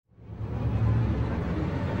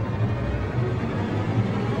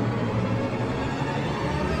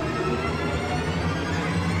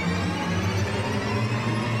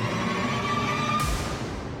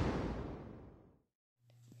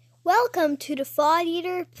Welcome to the Fod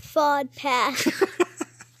Eater Fodcast.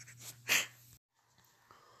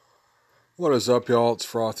 What is up, y'all? It's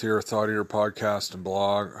Froth here, Thought Eater Podcast and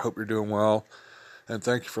blog. Hope you're doing well, and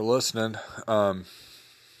thank you for listening. Kind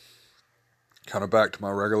of back to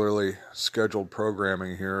my regularly scheduled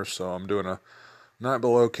programming here, so I'm doing a Night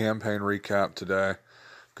Below campaign recap today,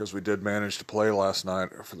 because we did manage to play last night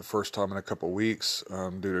for the first time in a couple weeks,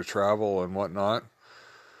 due to travel and whatnot.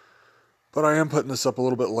 But I am putting this up a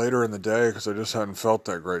little bit later in the day, because I just hadn't felt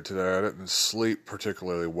that great today. I didn't sleep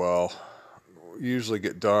particularly well. Usually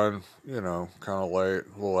get done, kind of late,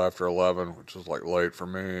 a little after 11, which is like late for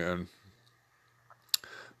me,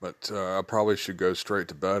 but I probably should go straight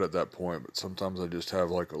to bed at that point, but sometimes I just have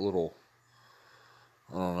like a little,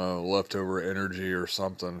 leftover energy or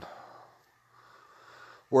something,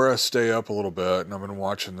 where I stay up a little bit, and I've been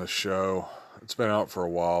watching this show. It's been out for a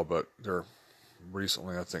while, but they're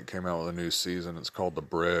recently, I think, came out with a new season. It's called The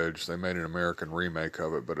Bridge. They made an American remake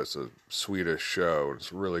of it, but it's a Swedish show.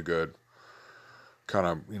 It's really good. Kind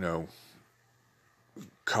of,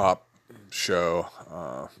 cop show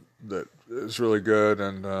that is really good,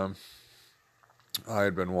 and I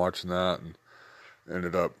had been watching that and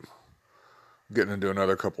ended up getting into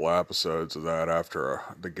another couple episodes of that after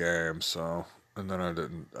the game. So, and then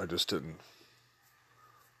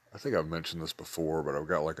I think I've mentioned this before, but I've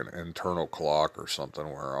got like an internal clock or something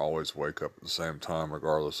where I always wake up at the same time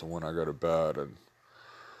regardless of when I go to bed, and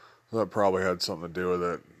that probably had something to do with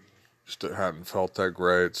it. Just hadn't felt that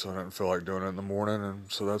great, so I didn't feel like doing it in the morning,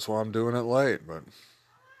 and so that's why I'm doing it late. But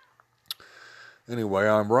anyway,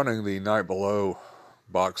 I'm running the Night Below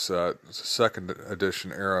box set. It's a second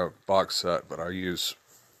edition era box set, but I use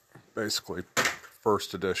basically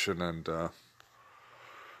first edition and a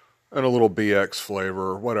little BX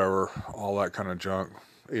flavor, whatever, all that kind of junk,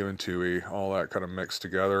 even 2E, all that kind of mixed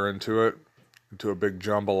together into a big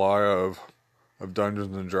jambalaya of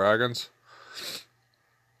Dungeons and Dragons.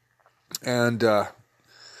 And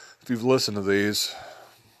if you've listened to these,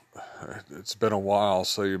 it's been a while,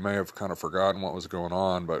 so you may have kind of forgotten what was going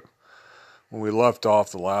on, but when we left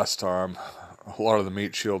off the last time, a lot of the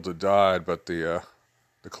meat shields had died, but the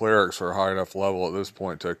clerics are high enough level at this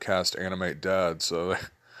point to cast Animate Dead, so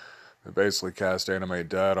they basically cast Animate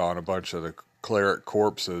Dead on a bunch of the cleric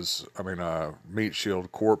corpses, meat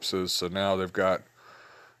shield corpses, so now they've got,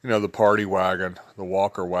 the party wagon, the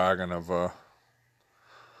walker wagon of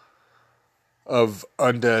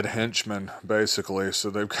undead henchmen, basically. So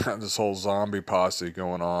they've got this whole zombie posse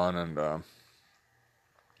going on, and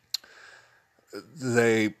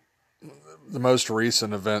the most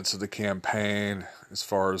recent events of the campaign, as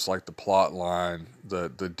far as like the plot line, the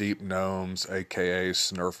Deep Gnomes, aka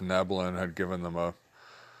Snurf Neblin, had given them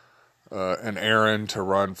an errand to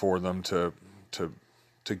run for them to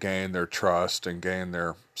gain their trust and gain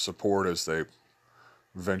their support as they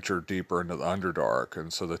venture deeper into the Underdark.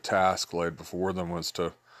 And so the task laid before them was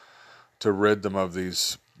to rid them of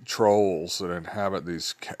these trolls that inhabit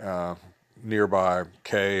these nearby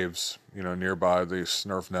caves, nearby the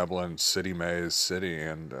Snurf Neblin city maze city.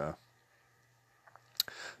 And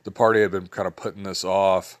the party had been kind of putting this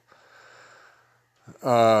off,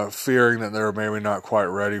 fearing that they were maybe not quite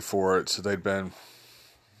ready for it. So they'd been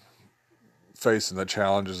facing the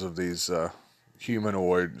challenges of these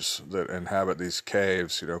humanoids that inhabit these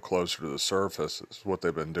caves, closer to the surface. Is what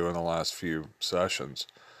they've been doing the last few sessions.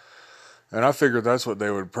 And I figured that's what they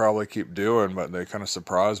would probably keep doing, but they kind of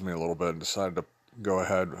surprised me a little bit and decided to go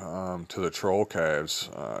ahead to the troll caves,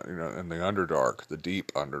 in the Underdark, the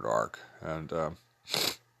deep Underdark. And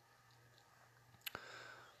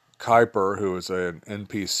Kuiper, who is an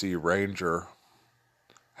NPC ranger,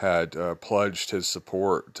 had pledged his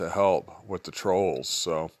support to help with the trolls,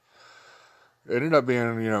 so it ended up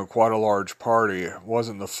being, quite a large party. It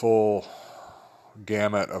wasn't the full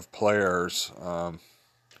gamut of players.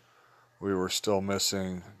 We were still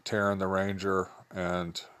missing Taryn the Ranger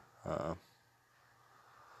and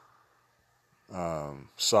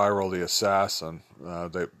Cyril the Assassin.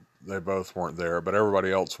 They both weren't there, but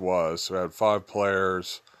everybody else was. So we had 5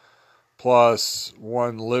 players, plus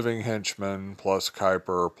 1 living henchman, plus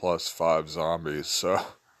Kuiper, plus 5 zombies. So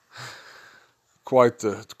quite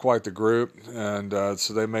the group, and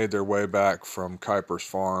so they made their way back from Kuiper's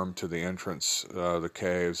farm to the entrance, the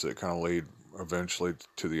caves that kind of lead eventually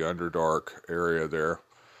to the Underdark area there.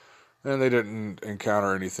 And they didn't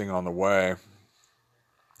encounter anything on the way.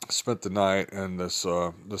 Spent the night in this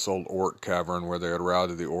old orc cavern where they had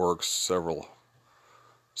routed the orcs several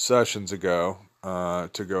sessions ago,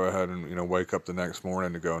 to go ahead and wake up the next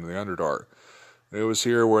morning to go into the Underdark. It was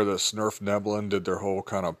here where the Snurf Neblin did their whole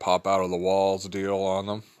kind of pop out of the walls deal on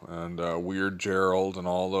them, and Weird Gerald and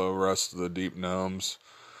all the rest of the Deep Gnomes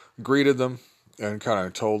greeted them and kind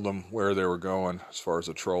of told them where they were going as far as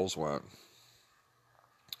the trolls went.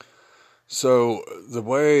 So the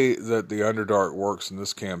way that the Underdark works in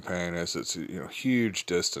this campaign is it's huge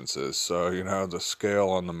distances. So the scale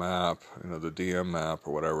on the map, the DM map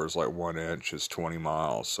or whatever, is like 1 inch is 20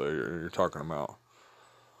 miles. So you're talking about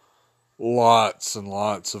lots and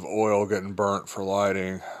lots of oil getting burnt for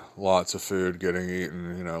lighting, lots of food getting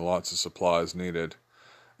eaten, lots of supplies needed,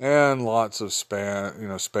 and lots of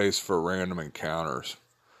space for random encounters.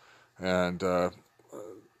 And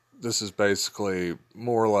this is basically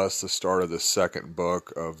more or less the start of the second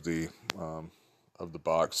book of the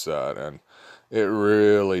box set, and it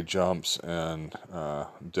really jumps in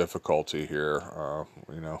difficulty here.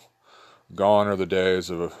 Gone are the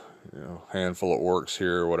days of a handful of orcs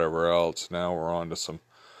here or whatever else. Now we're on to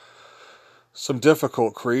some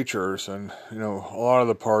difficult creatures, and a lot of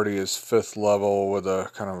the party is 5th level with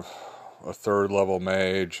a kind of a 3rd level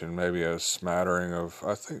mage and maybe a smattering of,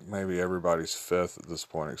 I think maybe everybody's 5th at this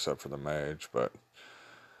point except for the mage, but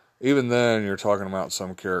even then you're talking about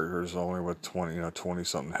some characters only with 20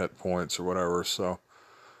 something hit points or whatever. So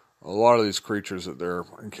a lot of these creatures that they're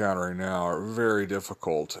encountering now are very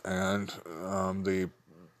difficult, and the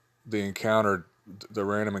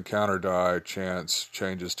random encounter die chance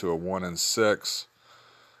changes to a 1 in 6,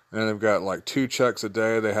 and they've got like 2 checks a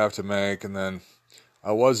day they have to make, and then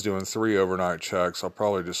I was doing 3 overnight checks. I'll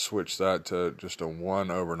probably just switch that to just a 1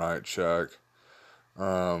 overnight check.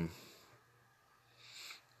 Not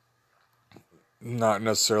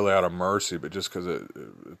necessarily out of mercy, but just because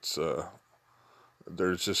it's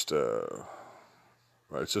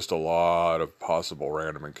just a lot of possible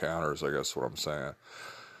random encounters, I guess what I'm saying.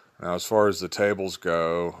 Now, as far as the tables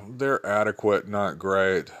go, they're adequate, not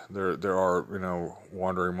great. There are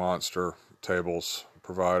wandering monster tables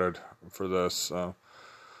provided for this,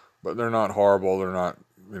 but they're not horrible. They're not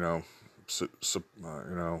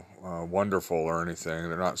wonderful or anything.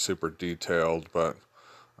 They're not super detailed, but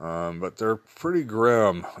they're pretty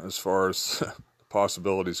grim as far as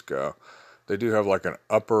possibilities go. They do have like an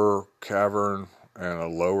upper cavern and a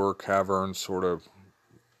lower cavern sort of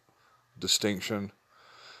distinction.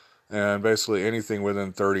 And basically anything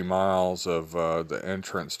within 30 miles of the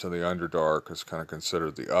entrance to the Underdark is kind of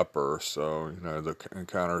considered the upper. So, the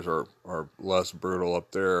encounters are less brutal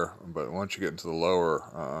up there. But once you get into the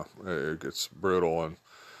lower, it gets brutal.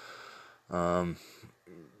 And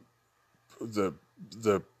the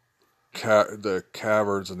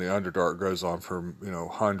caverns in the Underdark goes on for,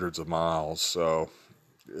 hundreds of miles. So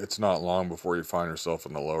it's not long before you find yourself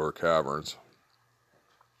in the lower caverns.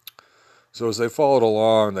 So as they followed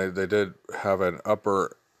along, they did have an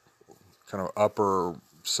upper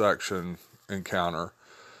section encounter,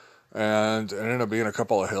 and it ended up being a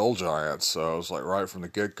couple of hill giants. So it was like right from the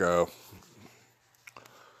get-go,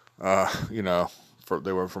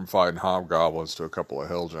 they went from fighting hobgoblins to a couple of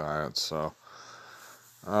hill giants. So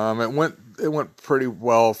it went pretty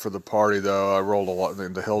well for the party, though. I rolled a lot.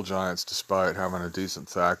 The hill giants, despite having a decent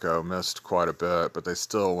THAC0, missed quite a bit, but they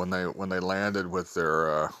still, when they landed with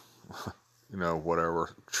their whatever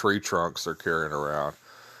tree trunks they're carrying around,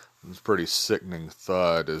 it was a pretty sickening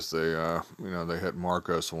thud as they they hit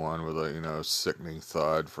Marcos one with a sickening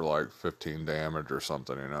thud for like 15 damage or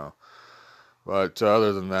something, But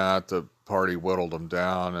other than that, the party whittled them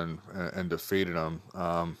down and defeated them.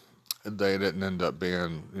 They didn't end up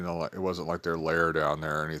being, it wasn't like their lair down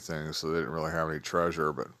there or anything, so they didn't really have any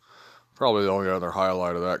treasure. But probably the only other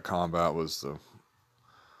highlight of that combat was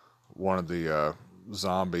one of the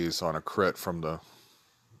zombies on a crit from the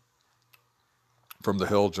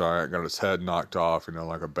hill giant got its head knocked off,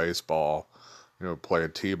 like a baseball,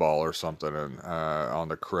 playing t-ball or something, and on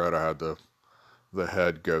the crit I had the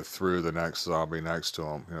head go through the next zombie next to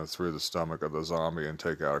him, through the stomach of the zombie, and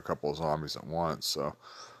take out a couple of zombies at once. So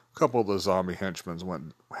a couple of the zombie henchmen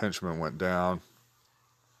went down,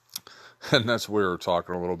 and that's what we were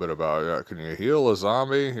talking a little bit about. Yeah, can you heal a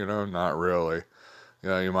zombie? Not really.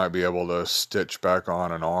 You might be able to stitch back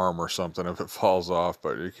on an arm or something if it falls off,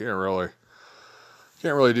 but you can't really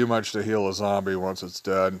do much to heal a zombie once it's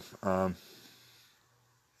dead. You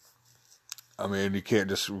can't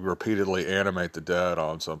just repeatedly animate the dead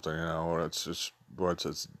on something, it's just, once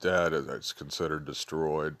it's dead, it's considered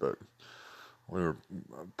destroyed. But we were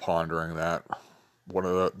pondering that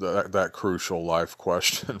crucial life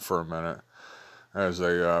question for a minute as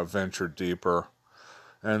they ventured deeper.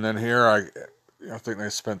 And then here I think they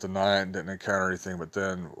spent the night and didn't encounter anything, but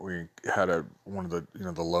then we had one of the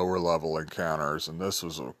the lower level encounters, and this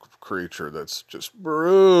was a creature that's just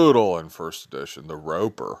brutal in first edition, the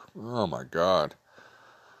Roper. Oh my god.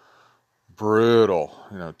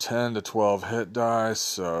 Brutal. 10 to 12 hit dice,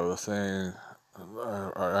 so the thing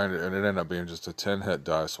and it ended up being just a 10 hit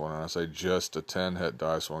dice one, and I say just a 10 hit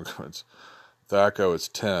dice one. It's Thaco is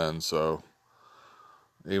 10, so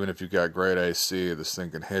even if you got great AC, this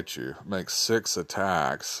thing can hit you. It makes 6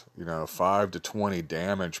 attacks, 5 to 20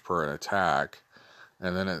 damage per an attack,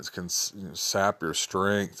 and then it can sap your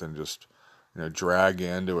strength and just drag you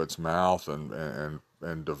into its mouth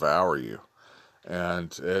and devour you.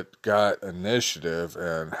 And it got initiative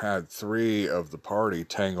and had 3 of the party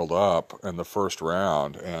tangled up in the first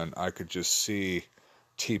round, and I could just see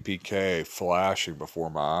TPK flashing before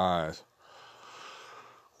my eyes,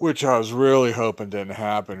 which I was really hoping didn't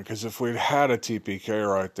happen, because if we'd had a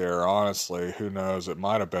TPK right there, honestly, who knows, it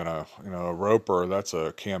might have been a Roper. That's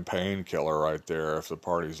a campaign killer right there if the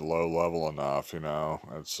party's low level enough.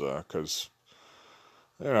 It's because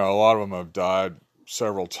a lot of them have died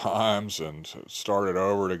several times and started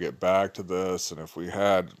over to get back to this, and if we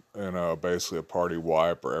had basically a party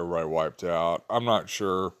wipe or everybody wiped out, I'm not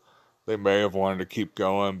sure. They may have wanted to keep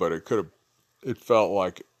going, but it felt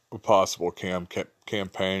like a possible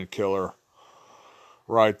campaign killer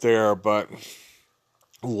right there. But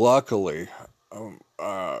luckily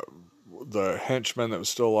the henchman that was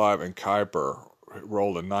still alive and Kuiper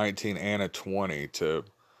rolled a 19 and a 20 to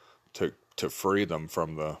free them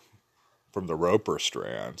from the Roper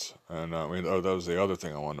strands. And that was the other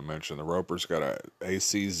thing I wanted to mention. The Roper's got a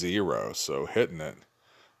AC 0, so hitting it,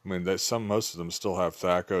 most of them still have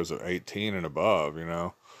Thacos of 18 and above,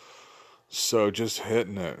 so just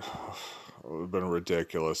hitting it would have been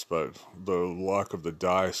ridiculous. But the luck of the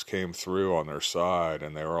dice came through on their side,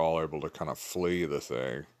 and they were all able to kind of flee the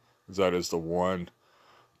thing. That is the one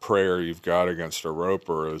prayer you've got against a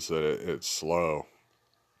Roper, is that it's slow.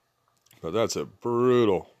 But that's a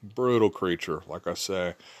brutal, brutal creature. Like I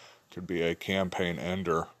say, could be a campaign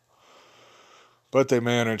ender. But they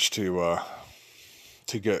managed to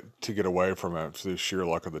get away from it through sheer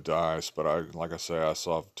luck of the dice. But I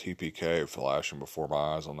saw TPK flashing before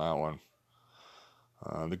my eyes on that one.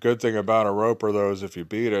 The good thing about a Roper, though, is if you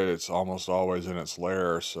beat it, it's almost always in its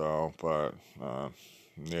lair. So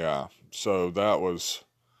that was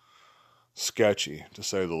sketchy, to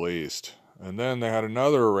say the least. And then they had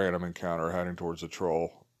another random encounter heading towards the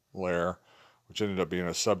troll lair, which ended up being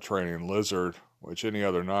a subterranean lizard, which any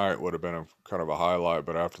other night would have been kind of a highlight.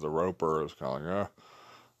 But after the Roper, it was kind of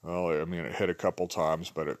like, it hit a couple times,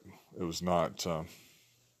 but it was not.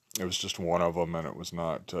 It was just one of them, and it was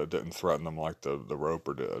not didn't threaten them like the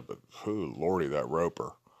Roper did. But lordy, that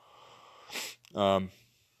Roper.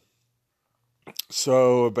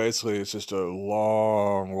 So basically, it's just a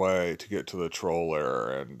long way to get to the troll lair,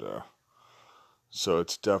 and so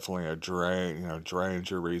it's definitely a drain.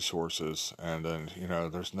 Drains your resources, and then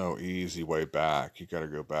there's no easy way back. You got to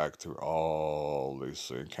go back through all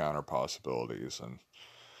these encounter possibilities. And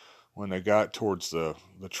when they got towards the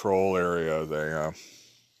troll area, they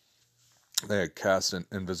had cast an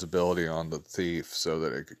invisibility on the thief so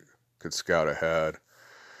that it could scout ahead,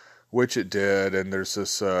 which it did. And there's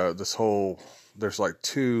there's like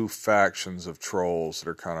 2 factions of trolls that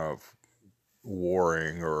are kind of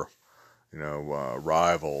warring, or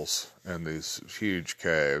rivals in these huge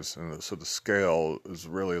caves. And so the scale is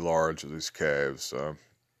really large of these caves.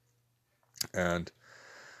 And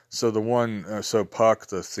so so Puck,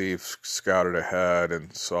 the thief, scouted ahead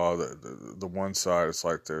and saw that the one side is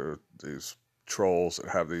like these trolls that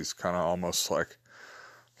have these kind of almost like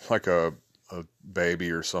a baby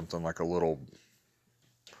or something, like a little,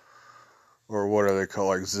 or what do they call,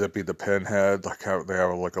 like Zippy the Pinhead, like how they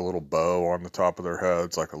have like a little bow on the top of their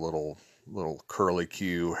heads, like a little curly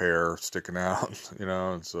Q hair sticking out,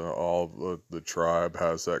 and so all the tribe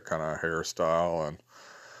has that kind of hairstyle. And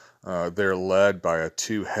they're led by a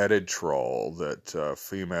 2-headed troll, that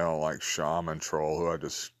female like shaman troll, who I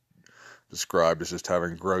just described as just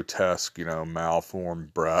having grotesque,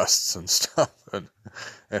 malformed breasts and stuff, and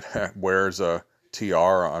wears a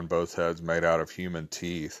tiara on both heads made out of human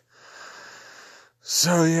teeth.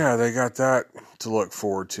 So yeah, they got that to look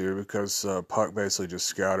forward to, because Puck basically just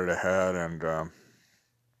scouted ahead and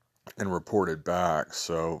reported back.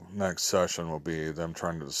 So next session will be them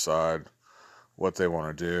trying to decide what they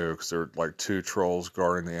want to do, because there are like 2 trolls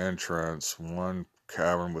guarding the entrance, one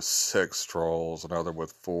cavern with 6 trolls, another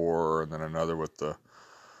with 4, and then another with the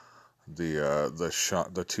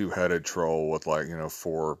the two-headed troll with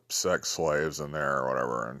 4 sex slaves in there or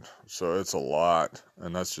whatever, and so it's a lot,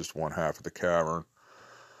 and that's just one half of the cavern.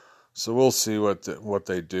 So we'll see what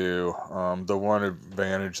they do. The one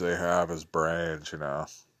advantage they have is brains,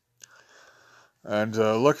 And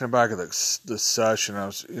looking back at the session,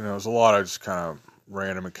 it was a lot of just kind of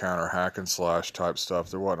random encounter hack and slash type stuff.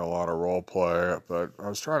 There wasn't a lot of role play, but I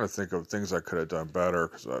was trying to think of things I could have done better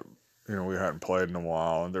because we hadn't played in a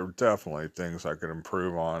while, and there were definitely things I could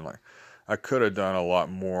improve on. Like I could have done a lot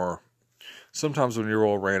more. Sometimes when you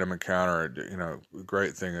roll a random encounter, the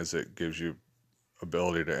great thing is it gives you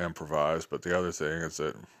ability to improvise, but the other thing is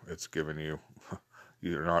that it's giving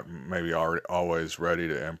you're not maybe always ready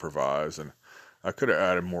to improvise, and I could have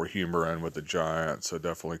added more humor in with the giants. I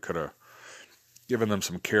definitely could have given them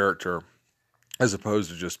some character as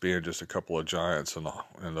opposed to just being just a couple of giants in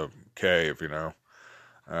the cave,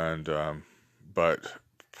 and but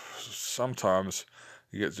sometimes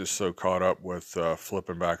you get just so caught up with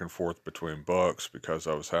flipping back and forth between books because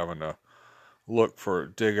I was having to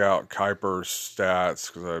dig out Kuiper's stats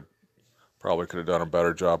because I probably could have done a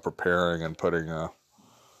better job preparing and putting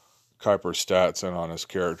Kuiper's stats in on his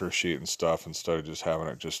character sheet and stuff instead of just having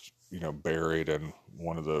it just buried in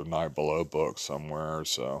one of the Night Below books somewhere.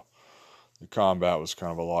 So the combat was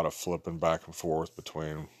kind of a lot of flipping back and forth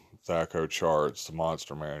between THAC0 charts, the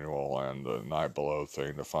monster manual, and the Night Below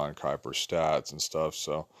thing to find Kuiper's stats and stuff.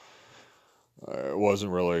 So it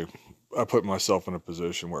wasn't really. I put myself in a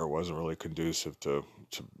position where it wasn't really conducive to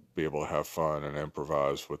be able to have fun and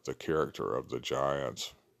improvise with the character of the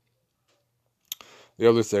giants. The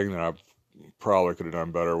other thing that I probably could have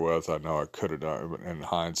done better with, I know I could have done in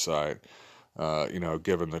hindsight,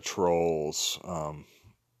 given the trolls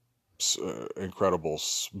incredible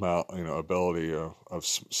smell, ability of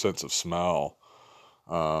sense of smell.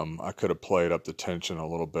 I could have played up the tension a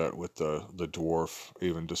little bit with the dwarf,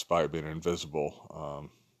 even despite being invisible.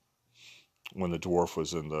 When the dwarf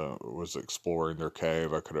was exploring their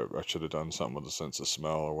cave, I should have done something with the sense of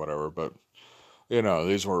smell or whatever. But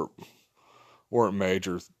these weren't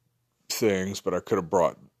major things, but I could have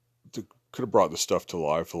brought the stuff to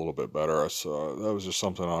life a little bit better. So that was just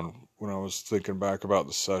something when I was thinking back about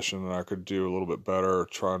the session that I could do a little bit better.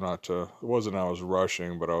 Try not to. It wasn't I was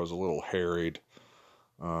rushing, but I was a little harried,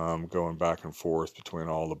 going back and forth between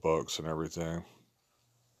all the books and everything.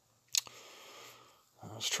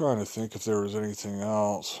 I was trying to think if there was anything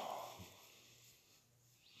else.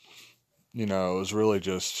 It was really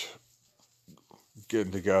just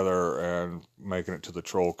getting together and making it to the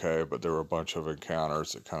troll cave, but there were a bunch of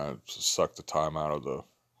encounters that kind of sucked the time out of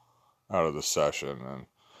the session, and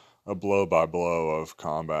a blow by blow of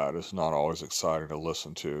combat is not always exciting to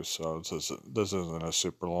listen to. So this isn't a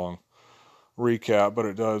super long recap, but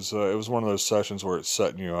it does. It was one of those sessions where it's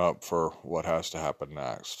setting you up for what has to happen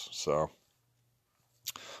next. So,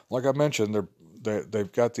 like I mentioned,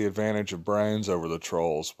 they've got the advantage of brains over the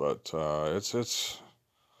trolls, but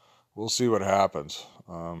we'll see what happens.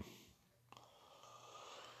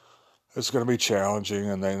 It's going to be challenging,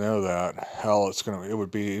 and they know that. Hell, it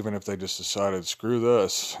would be, even if they just decided, screw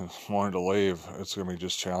this, and wanted to leave, it's going to be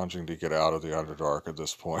just challenging to get out of the Underdark at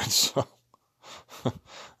this point. So,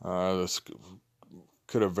 this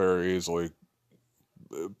could have very easily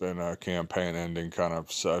been a campaign-ending kind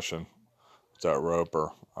of session with that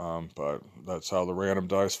Roper. But that's how the random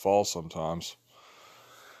dice fall sometimes.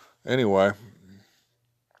 Anyway,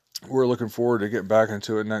 we're looking forward to getting back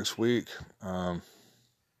into it next week.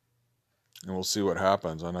 And we'll see what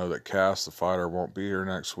happens. I know that Cass, the fighter, won't be here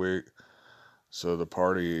next week. So the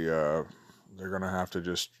party, they're going to have to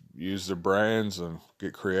just use their brains and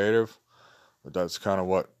get creative. But that's kind of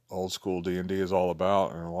what old school D&D is all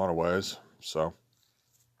about in a lot of ways. So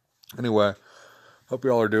anyway, hope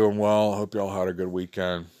y'all are doing well. Hope y'all had a good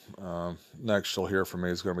weekend. Next you'll hear from me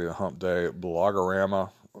is going to be the Hump Day Blogorama.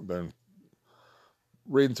 I've been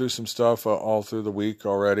reading through some stuff all through the week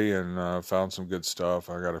already, and found some good stuff.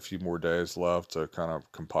 I got a few more days left to kind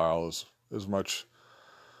of compile as much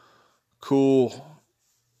cool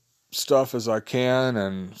stuff as I can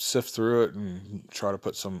and sift through it and try to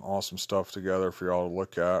put some awesome stuff together for y'all to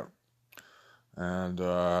look at. And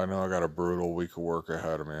I know I got a brutal week of work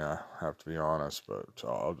ahead of me, I have to be honest, but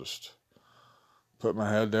I'll just put my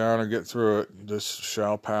head down and get through it. This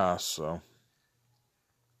shall pass, so.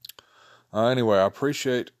 Anyway, I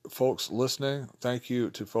appreciate folks listening. Thank you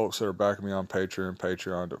to folks that are backing me on Patreon,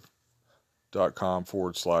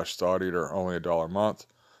 patreon.com/ThoughtEater, only $1 a month. If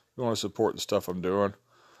you want to support the stuff I'm doing,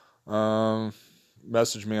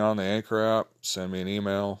 message me on the Anchor app, send me an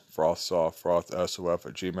email,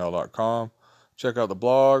 frothsoft@gmail.com. Check out the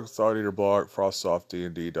blog, Thought Eater blog,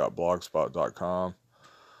 frostsoftdnd.blogspot.com.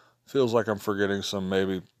 Feels like I'm forgetting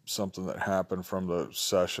something that happened from the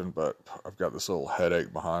session, but I've got this little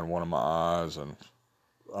headache behind one of my eyes, and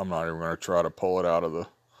I'm not even going to try to pull it out of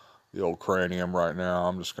the old cranium right now.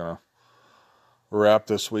 I'm just going to wrap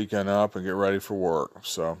this weekend up and get ready for work.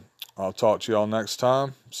 So I'll talk to y'all next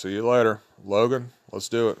time. See you later. Logan, let's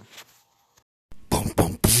do it.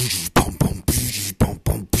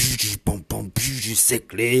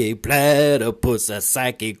 Sickly platypus, a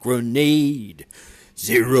psychic grenade,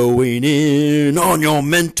 zeroing in on your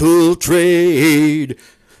mental trade.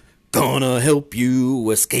 Gonna help you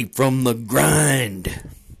escape from the grind.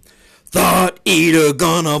 Thought Eater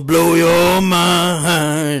gonna blow your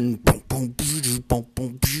mind.